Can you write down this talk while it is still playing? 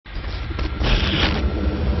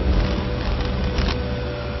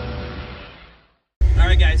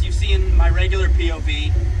Alright guys, you've seen my regular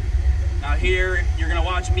POV. Now here, you're going to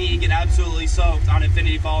watch me get absolutely soaked on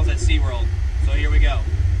Infinity Falls at SeaWorld. So here we go.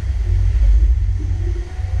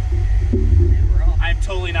 And we're off. I'm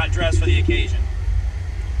totally not dressed for the occasion.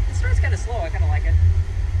 It starts kind of slow, I kind of like it.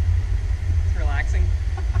 It's relaxing.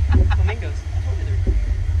 Flamingos. I told you they're...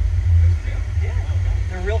 Yeah,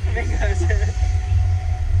 they're real flamingos.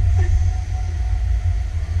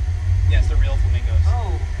 Yes, they're real flamingos.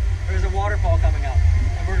 Oh, there's a waterfall coming up,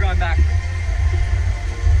 and we're going backwards.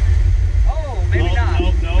 Oh, maybe not.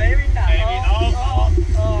 Nope, nope. Maybe not. Maybe,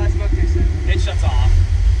 Oh, I spoke too soon. It shuts off.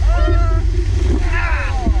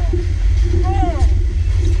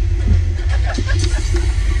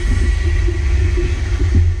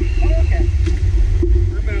 Okay.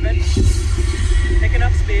 We're moving. Picking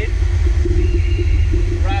up speed.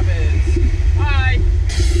 Rapids. Hi.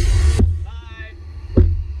 Bye.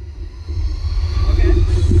 Okay.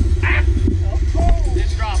 Ah. Oh.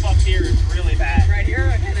 This drop up here is really bad. Right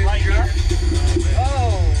here? Okay, there's Right a drop. here.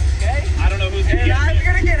 Oh, okay. I don't know who's going to And get I'm it.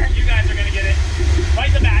 going to get it. You guys are going to get it. Right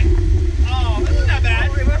in the back. Oh, this isn't that bad.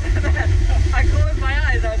 Oh, it wasn't bad. I closed my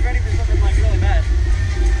eyes. I was ready for something like really bad.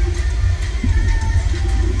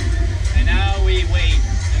 And now we wait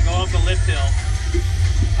and go up the lift hill.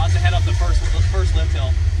 About to head up the first lift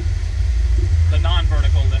hill. The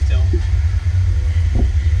non-vertical lift hill.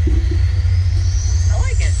 I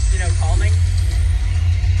like it. You know, calming.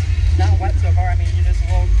 Not wet so far. I mean, you just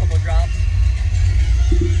rolled a couple drops.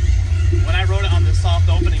 When I rode it on the soft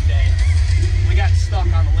opening day, we got stuck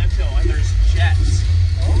on the lift hill and there's jets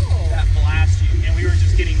Oh. that blast you, and we were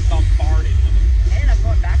just getting bombarded with them. And I'm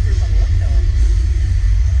going backwards on the lift hill.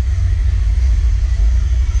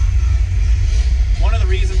 One of the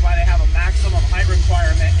reasons why they have a maximum height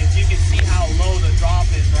requirement is you can see how low the drop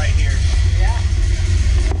is right here. Yeah.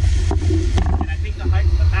 And I think the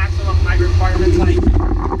maximum height requirement's like,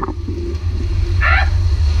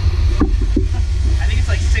 I think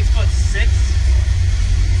it's like 6'6".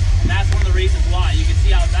 And that's one of the reasons why. You can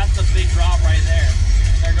see how that's the big drop right there.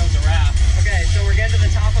 There goes the raft. Okay, so we're getting to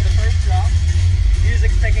the top of the first drop.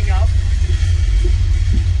 Music's picking up.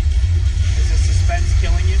 Is the suspense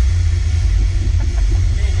killing you?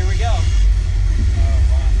 Okay, here we go. Oh,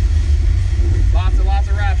 wow. Lots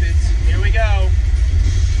of rapids. Here we go.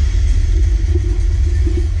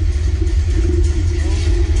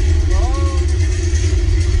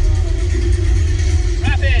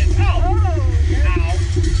 Rapids! Oh! Okay. Ow.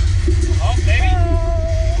 Oh, maybe.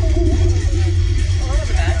 A little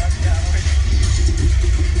bit bad.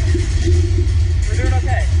 We're doing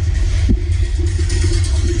okay.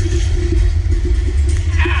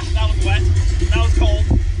 Ah, that was wet. That was cold.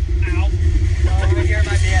 Ow. Oh, right here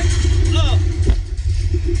might be it. Ugh.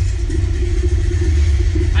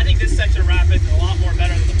 I think this section of rapids is a lot more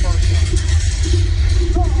better than the first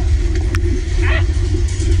one. Ah.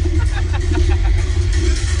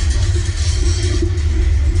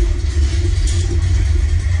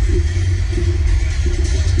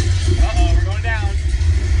 Uh-oh, we're going down.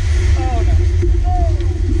 Oh no. Oh.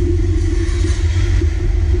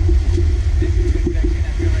 This is good section.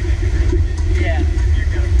 I feel like I could really get. Yeah.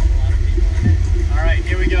 You're gonna put a lot of people in it. All right,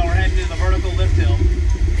 here we go. We're heading to the vertical lift hill.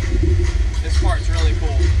 This part's really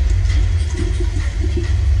cool.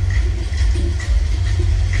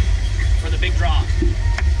 For the big drop.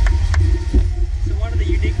 So one of the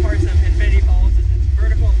unique parts of Infinity Falls is its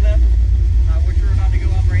vertical lift, which we're about to go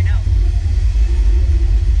up right now.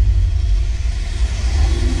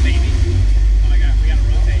 Maybe. Oh, we gotta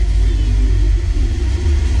rotate.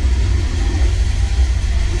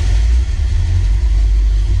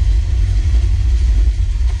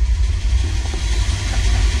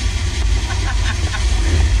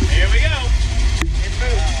 Here we go. It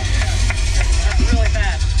moves. Oh, yeah. That's really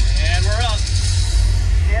fast. And we're up.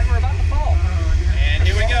 And we're about to fall. And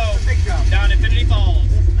here we go. This is the big jump. Down Infinity Falls.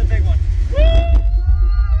 This is the big one.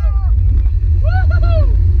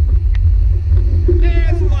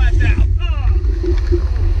 And splashed out. Oh.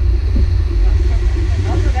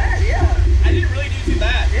 Not so bad, yeah. I didn't really do too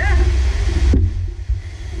bad. Yeah.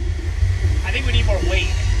 I think we need more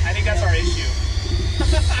weight. I think that's our issue.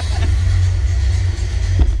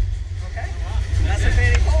 Okay. That's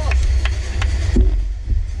Infinity Falls.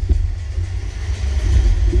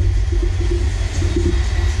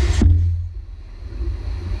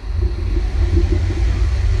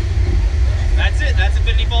 That's it. That's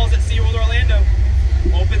Infinity Falls at SeaWorld Orlando.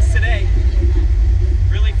 Opens today.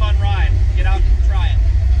 Really fun ride. Get out and try it.